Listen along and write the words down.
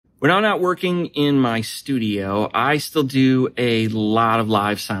When I'm not working in my studio, I still do a lot of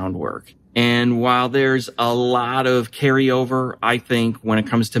live sound work. And while there's a lot of carryover, I think when it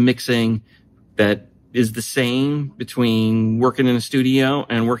comes to mixing, that is the same between working in a studio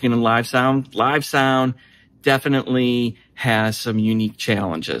and working in live sound. Live sound definitely has some unique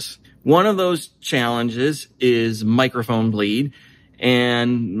challenges. One of those challenges is microphone bleed.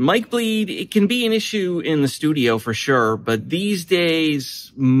 And mic bleed, it can be an issue in the studio for sure, but these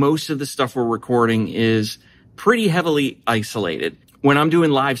days, most of the stuff we're recording is pretty heavily isolated. When I'm doing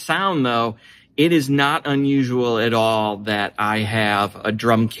live sound, though, it is not unusual at all that I have a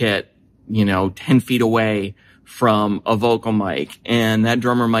drum kit, 10 feet away from a vocal mic, and that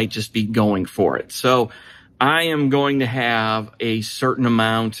drummer might just be going for it. So I am going to have a certain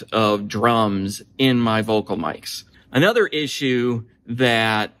amount of drums in my vocal mics. Another issue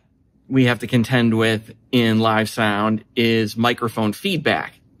that we have to contend with in live sound is microphone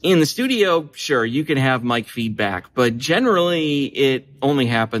feedback. In the studio, sure, you can have mic feedback, but generally it only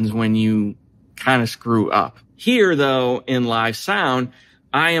happens when you kind of screw up. Here, though, in live sound,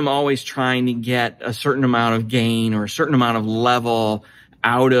 I am always trying to get a certain amount of gain or a certain amount of level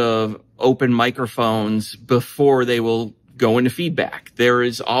out of open microphones before they will go into feedback. There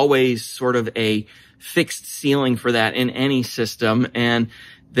is always sort of a fixed ceiling for that in any system, and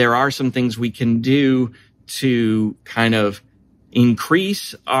there are some things we can do to kind of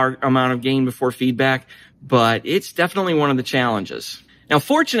increase our amount of gain before feedback, but it's definitely one of the challenges. Now,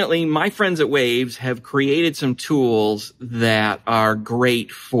 fortunately, my friends at Waves have created some tools that are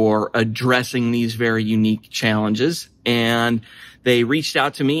great for addressing these very unique challenges, and they reached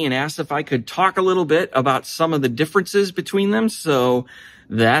out to me and asked if I could talk a little bit about some of the differences between them. So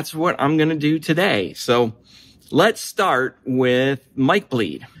that's what I'm going to do today. So let's start with mic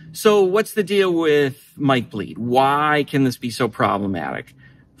bleed. So what's the deal with mic bleed? Why can this be so problematic?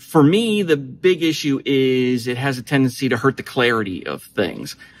 For me, the big issue is it has a tendency to hurt the clarity of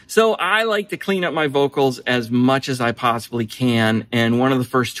things. So I like to clean up my vocals as much as I possibly can. And one of the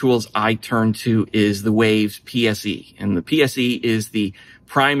first tools I turn to is the Waves PSE. And the PSE is the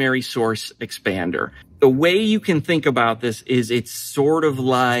primary source expander. The way you can think about this is it's sort of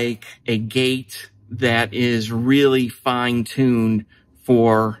like a gate that is really fine-tuned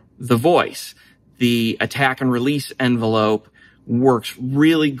for the voice. The attack and release envelope works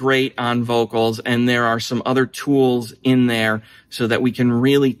really great on vocals, and there are some other tools in there so that we can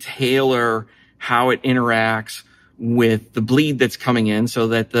really tailor how it interacts with the bleed that's coming in, so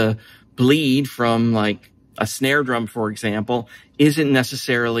that the bleed from like a snare drum, for example, isn't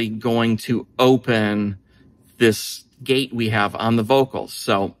necessarily going to open this gate we have on the vocals.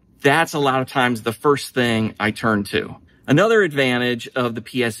 So that's a lot of times the first thing I turn to. Another advantage of the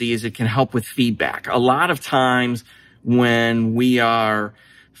PSE is it can help with feedback. A lot of times when we are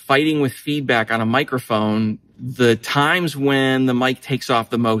fighting with feedback on a microphone, the times when the mic takes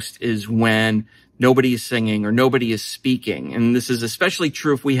off the most is when nobody is singing or nobody is speaking. And this is especially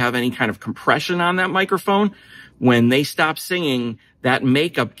true if we have any kind of compression on that microphone. When they stop singing, that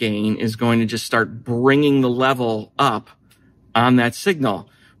makeup gain is going to just start bringing the level up on that signal.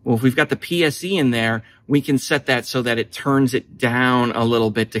 Well, if we've got the PSE in there, we can set that so that it turns it down a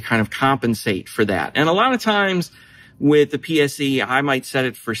little bit to kind of compensate for that. And a lot of times with the PSE, I might set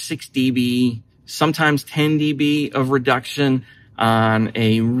it for 6 dB, sometimes 10 dB of reduction on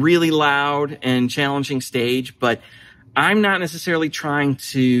a really loud and challenging stage, but I'm not necessarily trying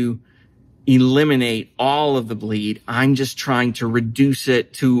to eliminate all of the bleed. I'm just trying to reduce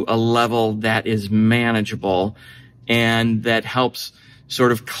it to a level that is manageable and that helps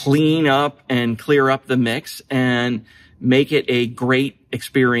sort of clean up and clear up the mix and make it a great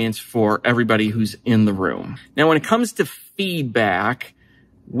experience for everybody who's in the room. Now, when it comes to feedback,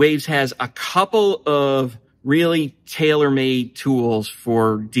 Waves has a couple of really tailor-made tools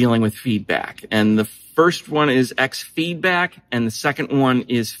for dealing with feedback. And the first one is X-FDBK, and the second one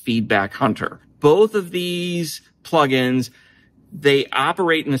is Feedback Hunter. Both of these plugins, they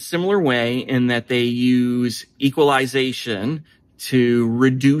operate in a similar way in that they use equalization to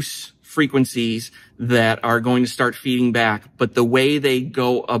reduce frequencies that are going to start feeding back, but the way they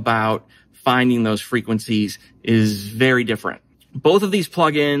go about finding those frequencies is very different. Both of these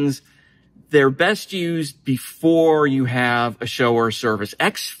plugins, they're best used before you have a show or a service.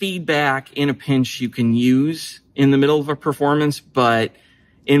 X-FDBK in a pinch you can use in the middle of a performance, but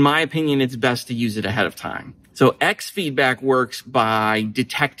in my opinion, it's best to use it ahead of time. So X-FDBK works by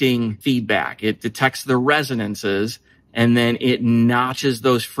detecting feedback. It detects the resonances, and then it notches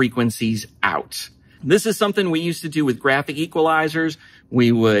those frequencies out. This is something we used to do with graphic equalizers.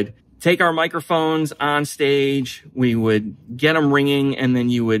 We would take our microphones on stage, we would get them ringing, and then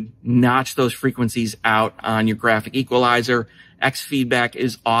you would notch those frequencies out on your graphic equalizer. X-Feedback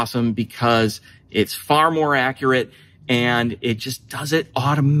is awesome because it's far more accurate and it just does it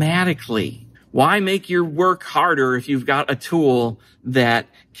automatically. Why make your work harder if you've got a tool that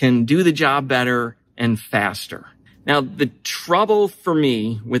can do the job better and faster? Now, the trouble for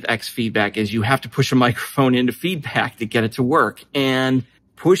me with X-Feedback is you have to push a microphone into feedback to get it to work. And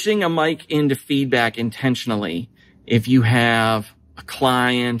pushing a mic into feedback intentionally, if you have a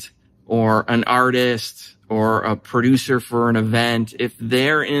client or an artist or a producer for an event, if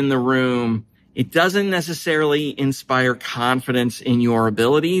they're in the room, it doesn't necessarily inspire confidence in your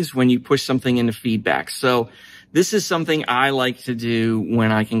abilities when you push something into feedback. So this is something I like to do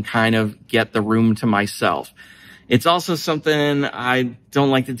when I can kind of get the room to myself. It's also something I don't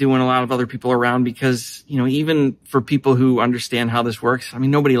like to do when a lot of other people are around because, you know, even for people who understand how this works, I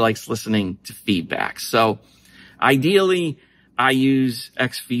mean, nobody likes listening to feedback. So ideally, I use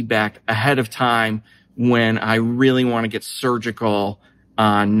X-Feedback ahead of time when I really want to get surgical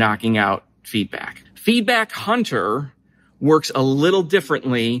on knocking out feedback. Feedback Hunter works a little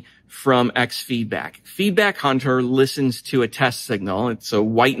differently from X-Feedback. Feedback Hunter listens to a test signal. It's a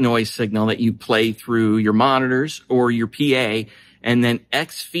white noise signal that you play through your monitors or your PA, and then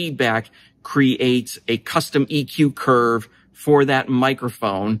X-Feedback creates a custom EQ curve for that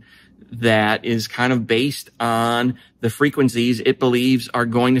microphone that is kind of based on the frequencies it believes are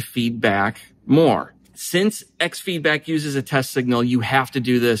going to feed back more. Since X-Feedback uses a test signal, you have to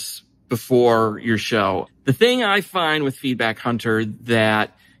do this before your show. The thing I find with Feedback Hunter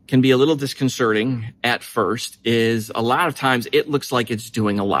that can be a little disconcerting at first is a lot of times it looks like it's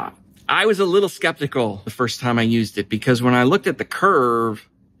doing a lot. I was a little skeptical the first time I used it because when I looked at the curve,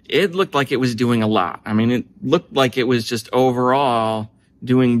 it looked like it was doing a lot. I mean, it looked like it was just overall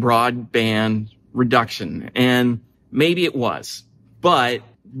doing broadband reduction, and maybe it was. But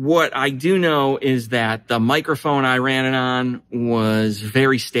what I do know is that the microphone I ran it on was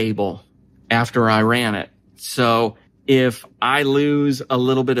very stable after I ran it. So if I lose a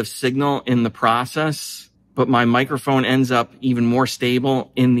little bit of signal in the process, but my microphone ends up even more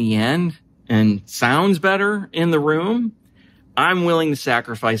stable in the end and sounds better in the room, I'm willing to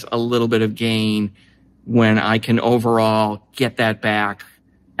sacrifice a little bit of gain when I can overall get that back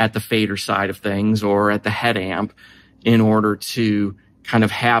at the fader side of things or at the head amp in order to kind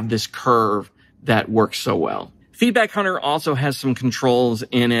of have this curve that works so well. Feedback Hunter also has some controls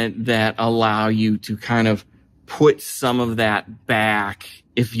in it that allow you to kind of put some of that back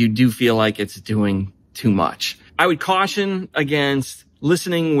if you do feel like it's doing too much. I would caution against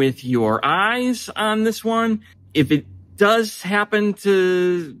listening with your eyes on this one. If it does happen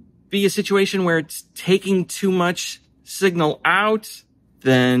to be a situation where it's taking too much signal out,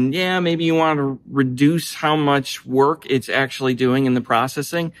 then yeah, maybe you want to reduce how much work it's actually doing in the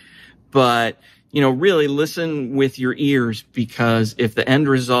processing. But, you know, really listen with your ears, because if the end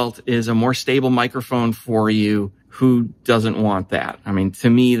result is a more stable microphone for you, who doesn't want that? I mean, to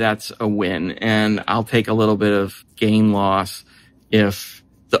me, that's a win, and I'll take a little bit of gain loss if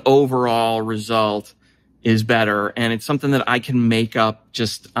the overall result is better. And it's something that I can make up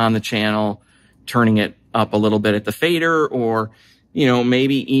just on the channel, turning it up a little bit at the fader, or, you know,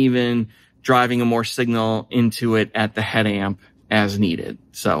 maybe even driving a more signal into it at the head amp as needed.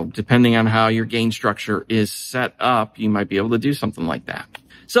 So depending on how your gain structure is set up, you might be able to do something like that.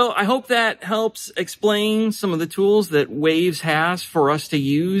 So I hope that helps explain some of the tools that Waves has for us to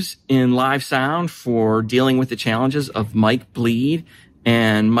use in live sound for dealing with the challenges of mic bleed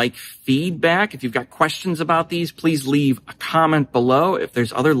and mic feedback. If you've got questions about these, please leave a comment below. If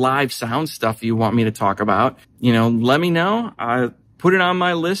there's other live sound stuff you want me to talk about, you know, let me know. I put it on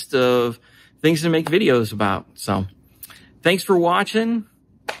my list of things to make videos about. So thanks for watching.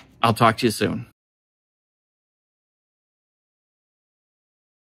 I'll talk to you soon.